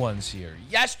some good ones here.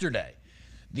 Yesterday,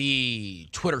 the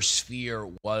Twitter sphere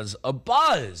was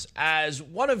abuzz as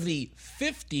one of the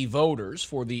 50 voters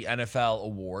for the NFL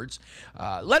awards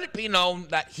let it be known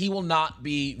that he will not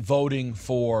be voting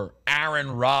for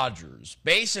Aaron Rodgers.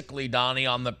 Basically, Donnie,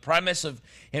 on the premise of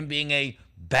him being a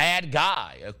bad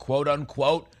guy, a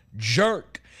quote-unquote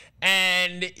jerk.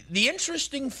 And the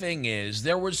interesting thing is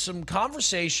there was some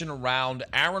conversation around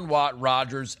Aaron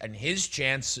Rodgers and his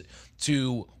chance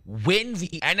to win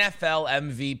the NFL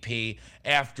MVP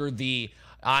after the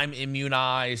I'm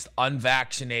immunized,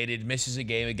 unvaccinated, misses a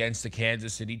game against the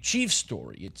Kansas City Chiefs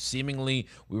story. It seemingly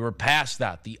we were past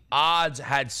that. The odds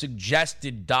had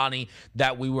suggested, Donnie,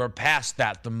 that we were past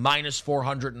that. The minus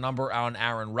 400 number on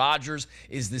Aaron Rodgers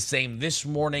is the same this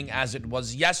morning as it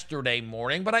was yesterday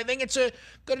morning, but I think it's a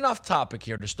good enough topic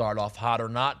here to start off hot or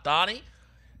not, Donnie.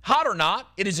 Hot or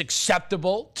not, it is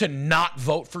acceptable to not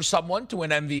vote for someone to win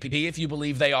MVP if you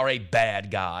believe they are a bad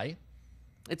guy.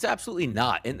 It's absolutely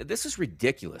not. And this is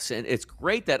ridiculous. And it's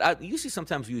great that I usually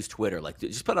sometimes use Twitter, like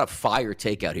just put out a fire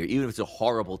take out here, even if it's a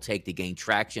horrible take to gain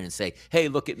traction and say, hey,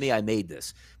 look at me, I made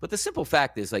this. But the simple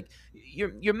fact is, like,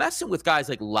 you're messing with guys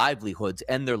like livelihoods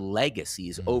and their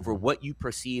legacies over what you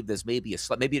perceived as maybe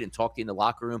maybe he didn't talk to you in the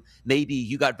locker room. Maybe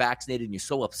you got vaccinated and you're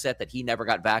so upset that he never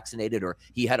got vaccinated, or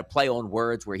he had a play on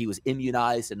words where he was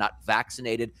immunized and not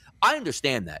vaccinated. I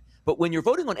understand that. But when you're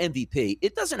voting on MVP,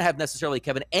 it doesn't have necessarily,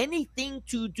 Kevin, anything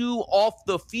to do off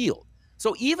the field.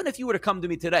 So even if you were to come to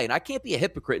me today, and I can't be a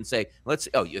hypocrite and say,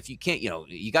 if you can't,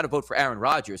 you got to vote for Aaron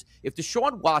Rodgers. If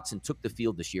Deshaun Watson took the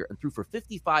field this year and threw for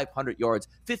 5,500 yards,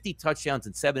 50 touchdowns,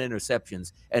 and 7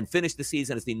 interceptions, and finished the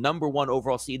season as the number 1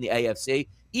 overall seed in the AFC,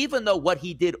 even though what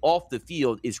he did off the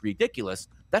field is ridiculous,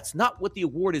 that's not what the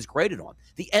award is graded on.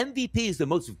 The MVP is the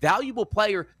most valuable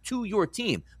player to your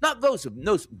team, not those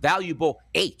most valuable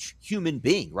human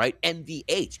being, right?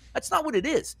 MVH. That's not what it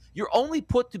is. You're only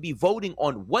put to be voting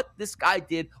on what this guy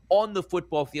did on the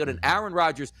football field. And Aaron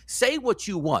Rodgers, say what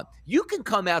you want. You can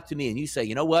come out to me and you say,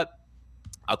 you know what?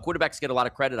 Quarterbacks get a lot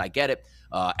of credit. I get it.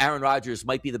 Aaron Rodgers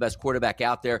might be the best quarterback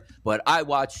out there, but I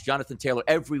watch Jonathan Taylor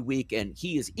every week, and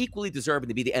he is equally deserving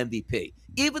to be the MVP.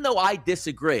 Even though I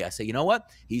disagree, I say, you know what?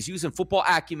 He's using football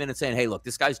acumen and saying, hey, look,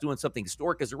 this guy's doing something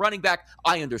historic as a running back.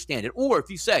 I understand it. Or if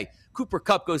you say Cooper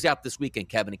Kupp goes out this weekend,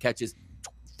 Kevin, and catches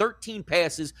 13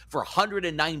 passes for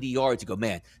 190 yards. You go,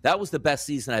 man, that was the best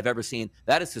season I've ever seen.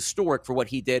 That is historic for what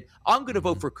he did. I'm going to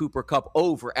vote for Cooper Kupp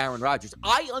over Aaron Rodgers.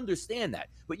 I understand that,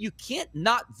 but you can't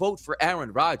not vote for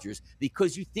Aaron Rodgers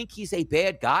because you think he's a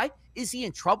bad guy. Is he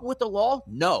in trouble with the law?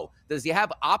 No. Does he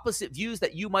have opposite views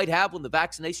that you might have on the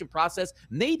vaccination process?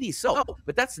 Maybe so,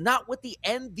 but that's not what the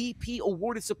MVP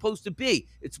award is supposed to be.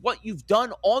 It's what you've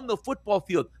done on the football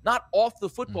field, not off the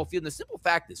football field. And the simple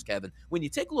fact is, Kevin, when you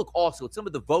take a look also at some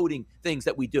of the voting things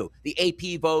that we do, the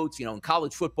AP votes, in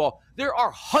college football, there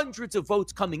are hundreds of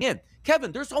votes coming in.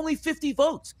 Kevin, there's only 50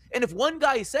 votes. And if one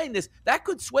guy is saying this, that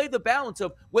could sway the balance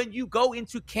of when you go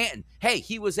into Canton. Hey,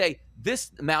 he was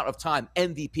this amount of time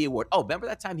MVP award. Oh, remember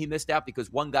that time he missed out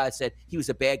because one guy said he was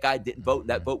a bad guy, didn't vote, and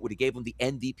that vote would have gave him the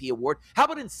MVP award? How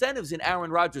about incentives in Aaron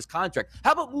Rodgers' contract?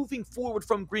 How about moving forward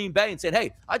from Green Bay and saying,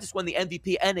 hey, I just won the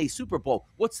MVP and a Super Bowl.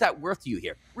 What's that worth to you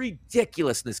here?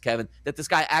 Ridiculousness, Kevin, that this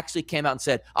guy actually came out and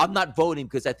said, I'm not voting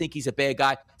because I think he's a bad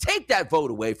guy. Take that vote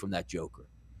away from that joker.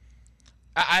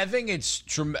 I think it's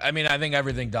true. I mean, I think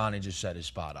everything Donnie just said is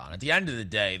spot on. At the end of the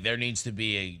day, there needs to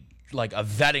be a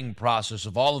vetting process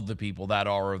of all of the people that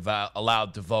are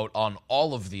allowed to vote on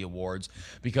all of the awards,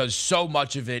 because so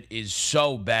much of it is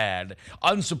so bad.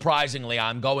 Unsurprisingly,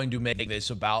 I'm going to make this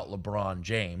about LeBron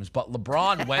James, but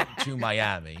LeBron went to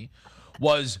Miami,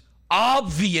 was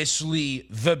obviously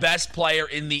the best player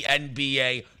in the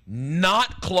NBA,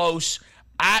 not close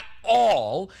at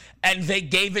all, and they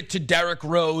gave it to Derrick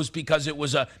Rose because it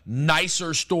was a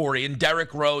nicer story. And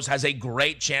Derrick Rose has a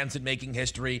great chance at making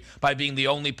history by being the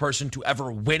only person to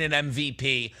ever win an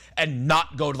MVP and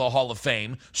not go to the Hall of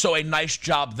Fame. So a nice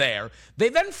job there. They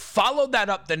then followed that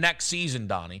up the next season,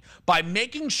 Donnie, by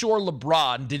making sure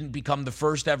LeBron didn't become the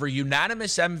first ever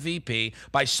unanimous MVP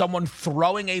by someone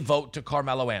throwing a vote to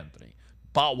Carmelo Anthony.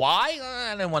 But why?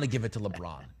 I didn't want to give it to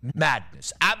LeBron.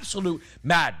 Madness. Absolute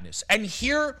madness. And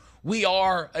here we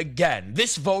are again.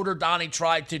 This voter, Donnie,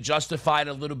 tried to justify it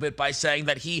a little bit by saying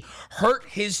that he hurt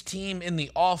his team in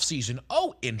the offseason.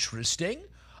 Oh, interesting.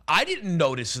 I didn't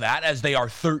notice that, as they are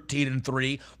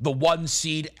 13-3, the 1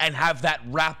 seed, and have that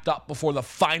wrapped up before the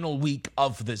final week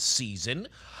of the season.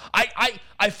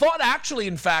 I thought actually,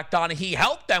 in fact, Donnie, he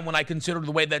helped them when I considered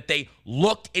the way that they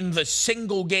looked in the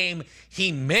single game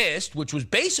he missed, which was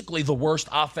basically the worst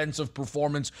offensive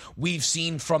performance we've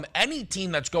seen from any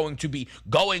team that's going to be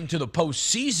going to the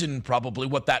postseason, probably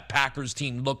what that Packers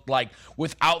team looked like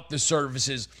without the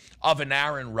services of an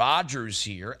Aaron Rodgers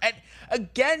here. And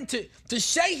again, to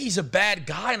say he's a bad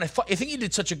guy, and I think he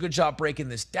did such a good job breaking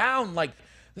this down, like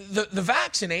the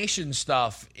vaccination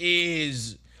stuff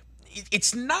is...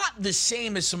 It's not the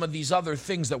same as some of these other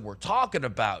things that we're talking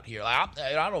about here. I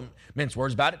don't mince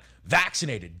words about it.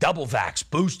 Vaccinated, double vax,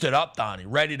 boosted up, Donnie,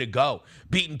 ready to go.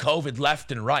 Beating COVID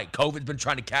left and right. COVID's been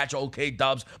trying to catch OK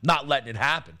Dubs, not letting it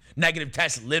happen. Negative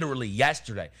test literally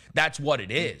yesterday. That's what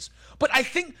it is. But I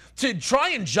think to try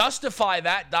and justify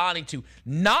that, Donnie, to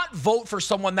not vote for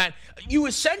someone that you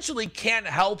essentially can't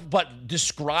help but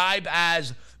describe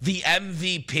as the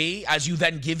MVP, as you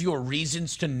then give your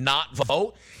reasons to not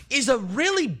vote, is a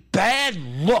really bad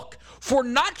look for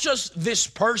not just this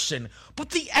person,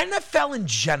 but the NFL in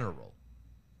general.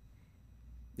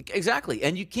 Exactly.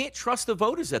 And you can't trust the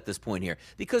voters at this point here,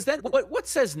 because then what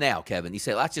says now, Kevin? You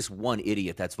say, well, that's just one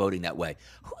idiot that's voting that way.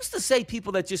 Who's to say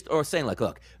people that just are saying, like,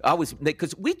 look,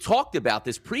 because we talked about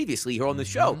this previously here on the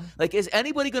show. Like, is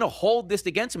anybody going to hold this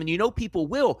against him? And you know people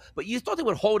will, but you thought they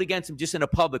would hold against him just in a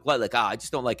public light, like, I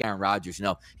just don't like Aaron Rodgers. He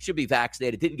should be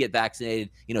vaccinated, didn't get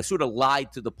vaccinated, sort of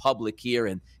lied to the public here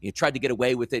and tried to get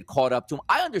away with it, caught up to him.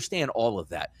 I understand all of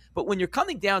that. But when you're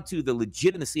coming down to the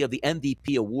legitimacy of the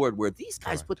MVP award, where these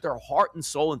guys put their heart and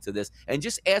soul into this and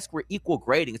just ask for equal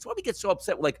grading. It's why we get so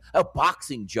upset with, like, a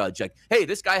boxing judge. Like, hey,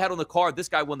 this guy had on the card, this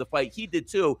guy won the fight, he did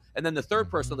too. And then the third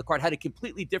person on the card had it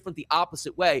completely different, the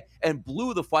opposite way, and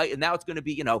blew the fight. And now it's going to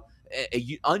be,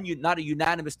 not a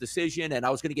unanimous decision, and I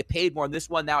was going to get paid more on this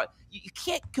one. Now, you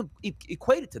can't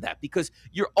equate it to that, because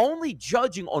you're only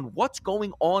judging on what's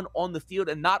going on the field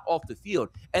and not off the field.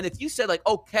 And if you said, like,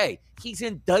 okay, he's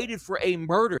indicted for a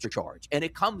murder charge, and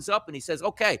it comes up and he says,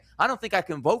 okay, I don't think I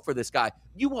can vote for this guy,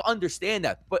 you will understand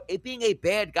that. But it being a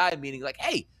bad guy, meaning like,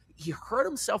 hey, he hurt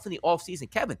himself in the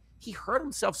offseason. Kevin, he hurt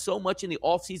himself so much in the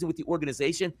offseason with the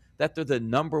organization that they're the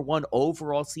 #1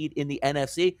 overall seed in the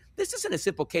NFC. This isn't a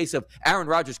simple case of Aaron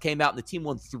Rodgers came out and the team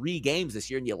won 3 games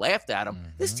this year and you laughed at him.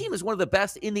 This team is one of the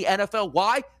best in the NFL.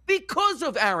 Why? Because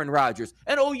of Aaron Rodgers.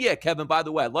 And oh yeah, Kevin, by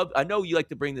the way, I know you like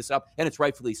to bring this up, and it's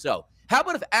rightfully so. How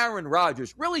about if Aaron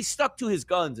Rodgers really stuck to his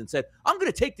guns and said, I'm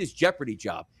going to take this Jeopardy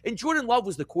job, and Jordan Love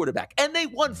was the quarterback, and they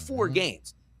won 4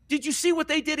 games? Did you see what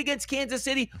they did against Kansas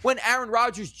City when Aaron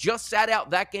Rodgers just sat out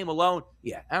that game alone?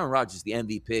 Yeah, Aaron Rodgers is the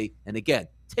MVP. And again,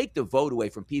 take the vote away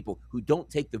from people who don't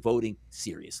take the voting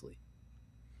seriously.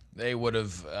 They would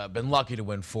have been lucky to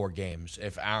win 4 games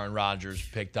if Aaron Rodgers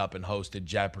picked up and hosted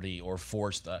Jeopardy, or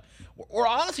forced or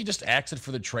honestly just asked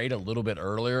for the trade a little bit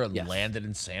earlier and landed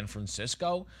in San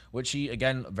Francisco, which he,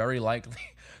 again, very likely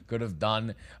could have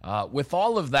done. With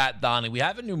all of that, Donnie, we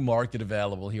have a new market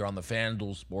available here on the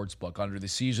FanDuel Sportsbook under the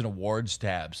Season Awards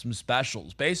tab. Some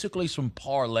specials, basically some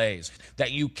parlays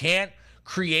that you can't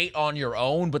create on your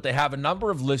own, but they have a number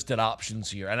of listed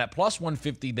options here. And at plus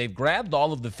 150, they've grabbed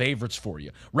all of the favorites for you.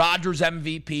 Rodgers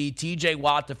MVP, TJ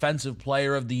Watt Defensive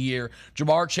Player of the Year,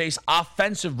 Jamar Chase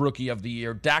Offensive Rookie of the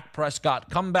Year, Dak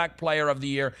Prescott Comeback Player of the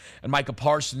Year, and Micah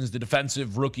Parsons the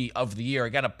Defensive Rookie of the Year.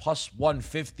 Again, a plus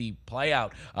 150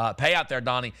 payout there,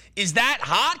 Donnie. Is that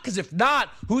hot? Because if not,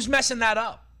 who's messing that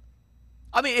up?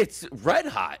 I mean, it's red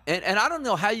hot, and I don't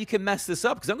know how you can mess this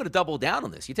up, because I'm going to double down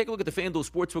on this. You take a look at the FanDuel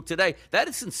Sportsbook today. That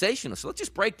is sensational. So let's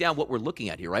just break down what we're looking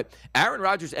at here, right? Aaron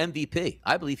Rodgers MVP.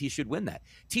 I believe he should win that.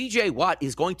 TJ Watt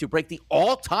is going to break the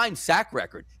all-time sack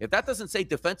record. If that doesn't say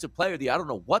Defensive Player of the Year, I don't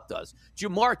know what does.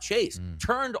 Jamar Chase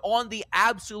turned on the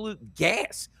absolute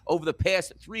gas over the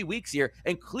past 3 weeks here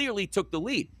and clearly took the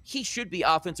lead. He should be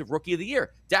Offensive Rookie of the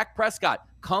Year. Dak Prescott,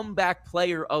 Comeback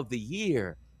Player of the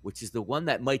Year. which is the one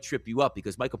that might trip you up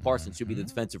because Michael Parsons should be the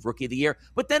defensive rookie of the year.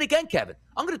 But then again, Kevin,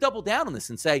 I'm going to double down on this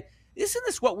and say, isn't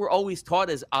this what we're always taught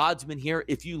as oddsmen here?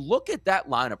 If you look at that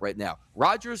lineup right now,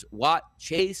 Rodgers, Watt,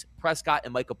 Chase, Prescott,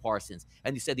 and Michael Parsons,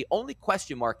 and you said the only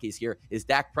question mark is here is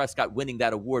Dak Prescott winning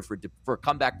that award for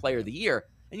comeback player of the year.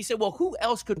 And you say, well, who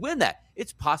else could win that?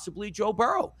 It's possibly Joe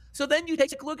Burrow. So then you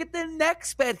take a look at the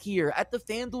next bet here at the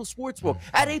FanDuel Sportsbook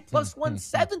at a plus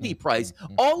 170 price.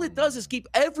 All it does is keep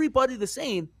everybody the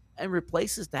same and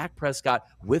replaces Dak Prescott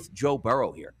with Joe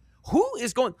Burrow here. Who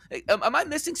is going – am I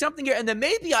missing something here? And then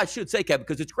maybe I should say, Kevin,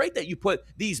 because it's great that you put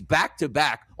these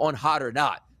back-to-back on Hot or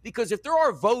Not. Because if there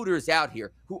are voters out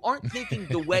here who aren't thinking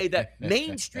the way that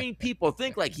mainstream people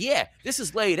think, like, yeah, this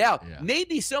is laid out,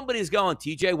 maybe somebody's going,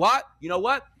 TJ Watt, you know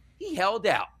what? He held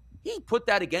out. He put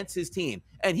that against his team,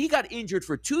 and he got injured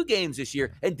for 2 games this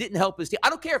year and didn't help his team. I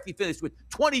don't care if he finished with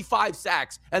 25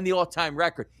 sacks and the all-time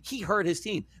record. He hurt his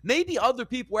team. Maybe other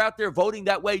people are out there voting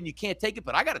that way and you can't take it,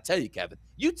 but I got to tell you, Kevin,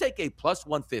 you take a plus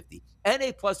 150 and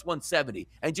a plus 170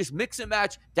 and just mix and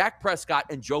match Dak Prescott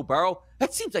and Joe Burrow,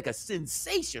 that seems like a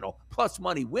sensational plus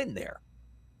money win there.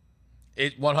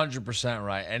 It 100%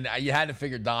 right. And you had to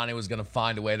figure Donnie was going to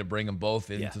find a way to bring them both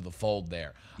into the fold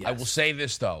there. Yes. I will say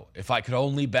this, though. If I could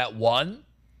only bet one,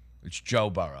 it's Joe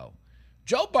Burrow.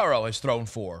 Joe Burrow has thrown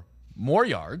for more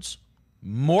yards,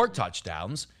 more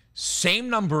touchdowns, same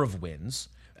number of wins.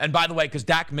 And by the way, because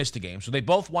Dak missed a game, so they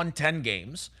both won 10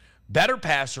 games, better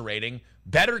passer rating,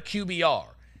 better QBR.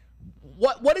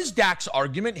 What is Dak's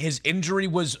argument? His injury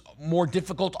was more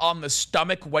difficult on the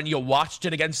stomach when you watched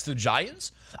it against the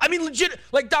Giants? I mean, legit,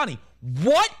 like, Donnie,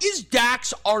 what is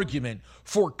Dak's argument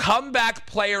for comeback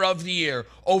player of the year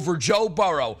over Joe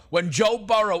Burrow when Joe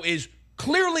Burrow is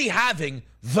clearly having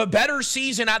the better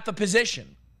season at the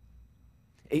position?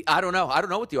 I don't know. I don't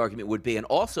know what the argument would be. And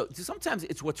also, sometimes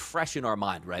it's what's fresh in our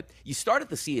mind, right? You start at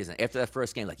the season after that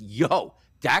first game like, yo,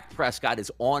 Dak Prescott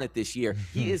is on it this year.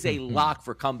 He is a lock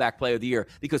for comeback player of the year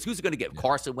because who's going to get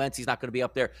Carson Wentz? He's not going to be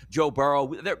up there. Joe Burrow,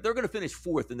 they're going to finish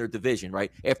 4th in their division,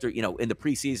 right? After, in the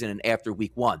preseason and after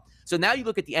week 1. So now you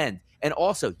look at the end, and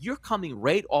also you're coming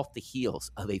right off the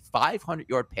heels of a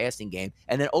 500-yard passing game.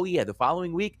 And then, the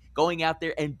following week, going out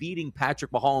there and beating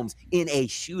Patrick Mahomes in a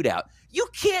shootout. You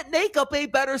can't make up a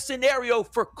better scenario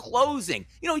for closing.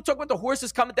 You talk about the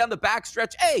horses coming down the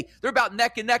backstretch. Hey, they're about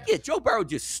neck and neck. Yeah, Joe Burrow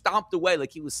just stomped away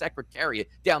like he was Secretariat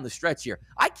down the stretch here.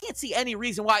 I can't see any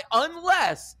reason why,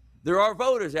 unless there are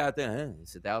voters out there.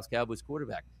 It's the Dallas Cowboys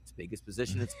quarterback. It's the biggest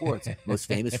position in sports. Most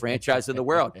famous franchise in the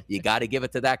world. You got to give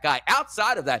it to that guy.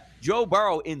 Outside of that, Joe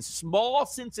Burrow in small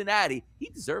Cincinnati, he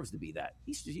deserves to be that.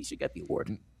 He should get the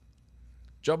award.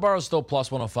 Joe Burrow's still plus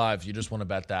 105. You just want to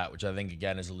bet that, which I think,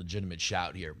 again, is a legitimate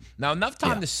shout here. Now, enough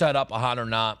time to set up a hot or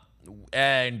not,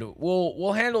 and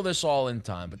we'll handle this all in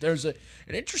time. But there's an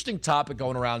interesting topic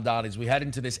going around, Donnie, as we head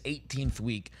into this 18th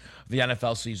week of the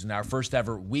NFL season, our first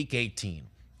ever Week 18,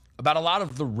 about a lot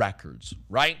of the records,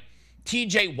 right?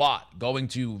 TJ Watt going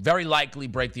to very likely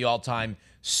break the all-time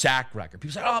sack record.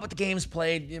 People say, but the game's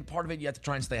played. Part of it, you have to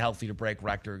try and stay healthy to break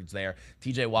records there.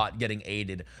 TJ Watt getting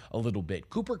aided a little bit.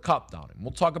 Cooper Kupp, Donnie.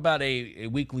 We'll talk about a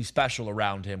weekly special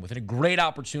around him with a great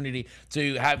opportunity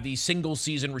to have the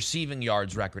single-season receiving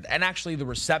yards record and actually the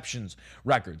receptions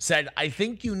record. Said, I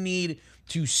think you need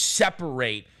to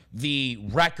separate the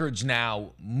records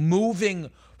now moving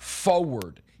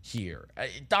forward here.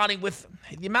 Donnie, with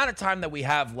the amount of time that we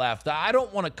have left, I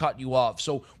don't want to cut you off,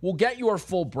 so we'll get your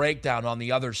full breakdown on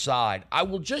the other side. I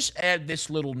will just add this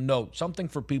little note, something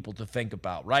for people to think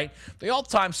about, right? The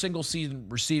all-time single-season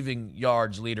receiving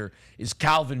yards leader is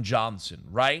Calvin Johnson,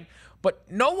 right? But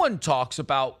no one talks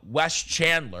about Wes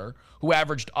Chandler, who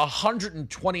averaged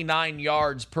 129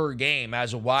 yards per game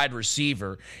as a wide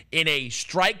receiver in a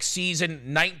strike season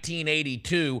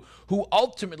 1982, who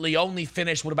ultimately only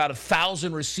finished with about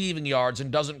 1,000 receiving yards and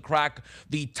doesn't crack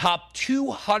the top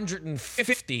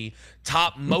 250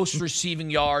 top most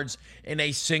receiving yards in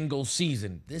a single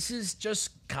season. This is just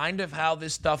kind of how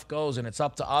this stuff goes, and it's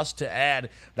up to us to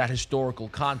add that historical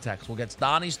context. We'll get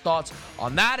Donnie's thoughts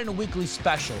on that in a weekly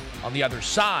special on the other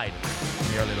side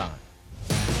of the early line.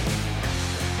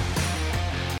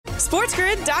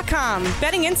 SportsGrid.com.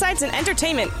 Betting insights and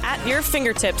entertainment at your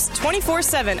fingertips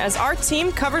 24/7 as our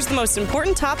team covers the most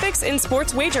important topics in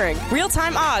sports wagering.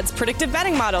 Real-time odds, predictive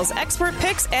betting models, expert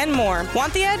picks, and more.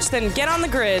 Want the edge? Then get on the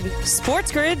grid.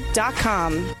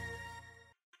 SportsGrid.com.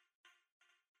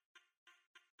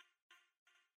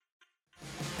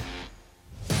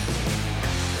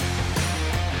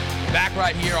 Back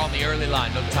right here on the early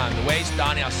line. No time to waste.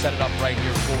 Donnie, I'll set it up right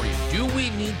here for you. Do we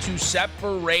need to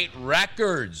separate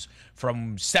records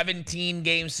from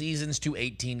 17-game seasons to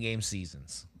 18-game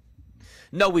seasons?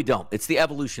 No, we don't. It's the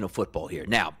evolution of football here.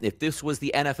 Now, if this was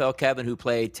the NFL, Kevin, who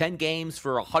played 10 games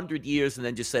for 100 years and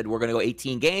then just said, we're going to go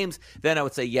 18 games, then I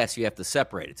would say, yes, you have to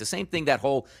separate. It's the same thing, that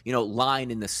whole,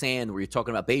 line in the sand where you're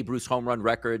talking about Babe Ruth's home run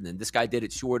record, and this guy did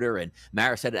it shorter, and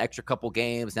Maris had an extra couple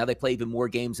games. Now they play even more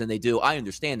games than they do. I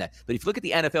understand that. But if you look at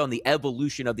the NFL and the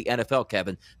evolution of the NFL,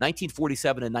 Kevin,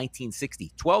 1947 and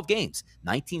 1960, 12 games.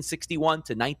 1961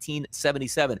 to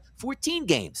 1977, 14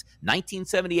 games.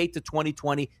 1978 to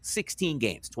 2020, 16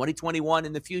 games. 2021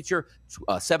 in the future,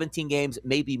 17 games,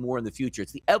 maybe more in the future.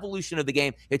 It's the evolution of the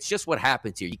game. It's just what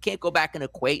happens here. You can't go back and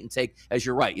equate and take, as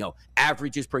you're right,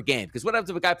 averages per game. Because what happens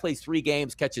if a guy plays 3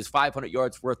 games, catches 500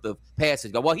 yards worth of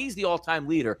passes? Go, well, he's the all-time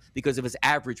leader because of his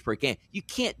average per game. You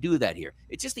can't do that here.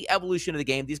 It's just the evolution of the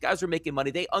game. These guys are making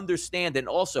money. They understand. And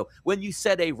also, when you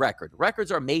set a record,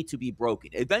 records are made to be broken.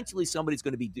 Eventually, somebody's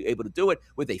going to be able to do it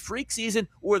with a freak season,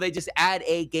 or they just add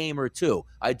a game or two.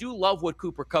 I do love what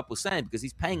Cooper Kupp was saying, because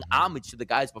he's paying homage to the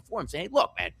guys before him, saying, hey,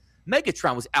 look, man,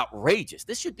 Megatron was outrageous.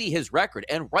 This should be his record,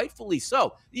 and rightfully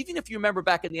so. Even if you remember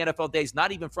back in the NFL days,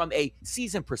 not even from a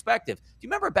season perspective, do you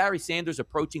remember Barry Sanders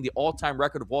approaching the all-time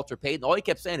record of Walter Payton? All he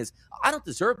kept saying is, I don't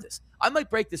deserve this. I might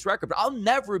break this record, but I'll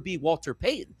never be Walter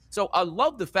Payton. So I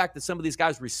love the fact that some of these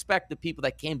guys respect the people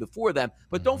that came before them,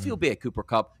 but don't feel bad, Cooper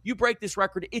Kupp. You break this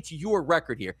record, it's your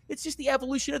record here. It's just the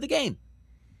evolution of the game.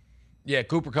 Yeah,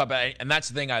 Cooper Kupp, and that's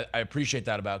the thing. I appreciate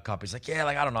that about Kupp. He's like, yeah,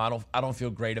 I don't know. I don't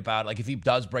feel great about it. Like, if he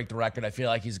does break the record, I feel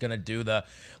like he's going to do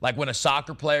like when a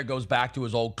soccer player goes back to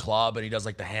his old club and he does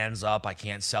like the hands up, I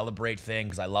can't celebrate thing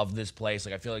because I love this place.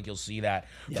 Like, I feel like you'll see that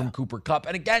from Cooper Kupp.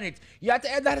 And again, you have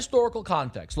to add that historical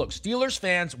context. Look, Steelers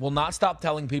fans will not stop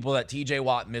telling people that TJ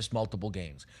Watt missed multiple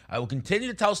games. I will continue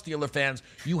to tell Steeler fans,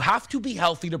 you have to be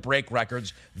healthy to break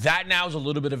records. That now is a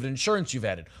little bit of an insurance you've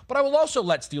added. But I will also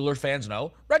let Steeler fans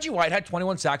know, Reggie White had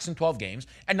 21 sacks in 12 games,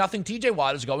 and nothing TJ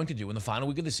Watt is going to do in the final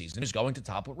week of the season is going to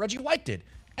top what Reggie White did.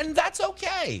 And that's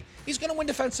okay. He's going to win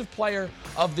Defensive Player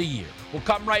of the Year. We'll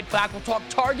come right back. We'll talk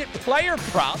target player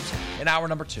props in hour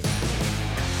number 2.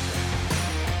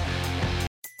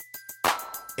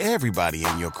 Everybody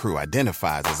in your crew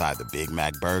identifies as either Big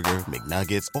Mac Burger,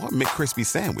 McNuggets, or McCrispy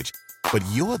Sandwich. But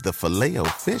you're the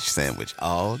Filet-O-Fish Sandwich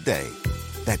all day.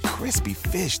 That crispy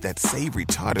fish, that savory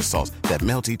tartar sauce, that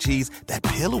melty cheese, that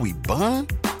pillowy bun.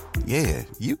 Yeah,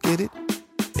 you get it.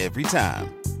 Every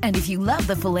time. And if you love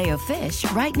the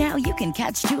Filet-O-Fish, right now you can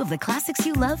catch 2 of the classics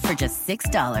you love for just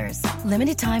 $6.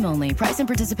 Limited time only. Price and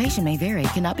participation may vary.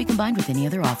 Cannot be combined with any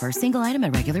other offer. Single item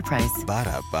at regular price.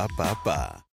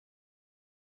 Ba-da-ba-ba-ba.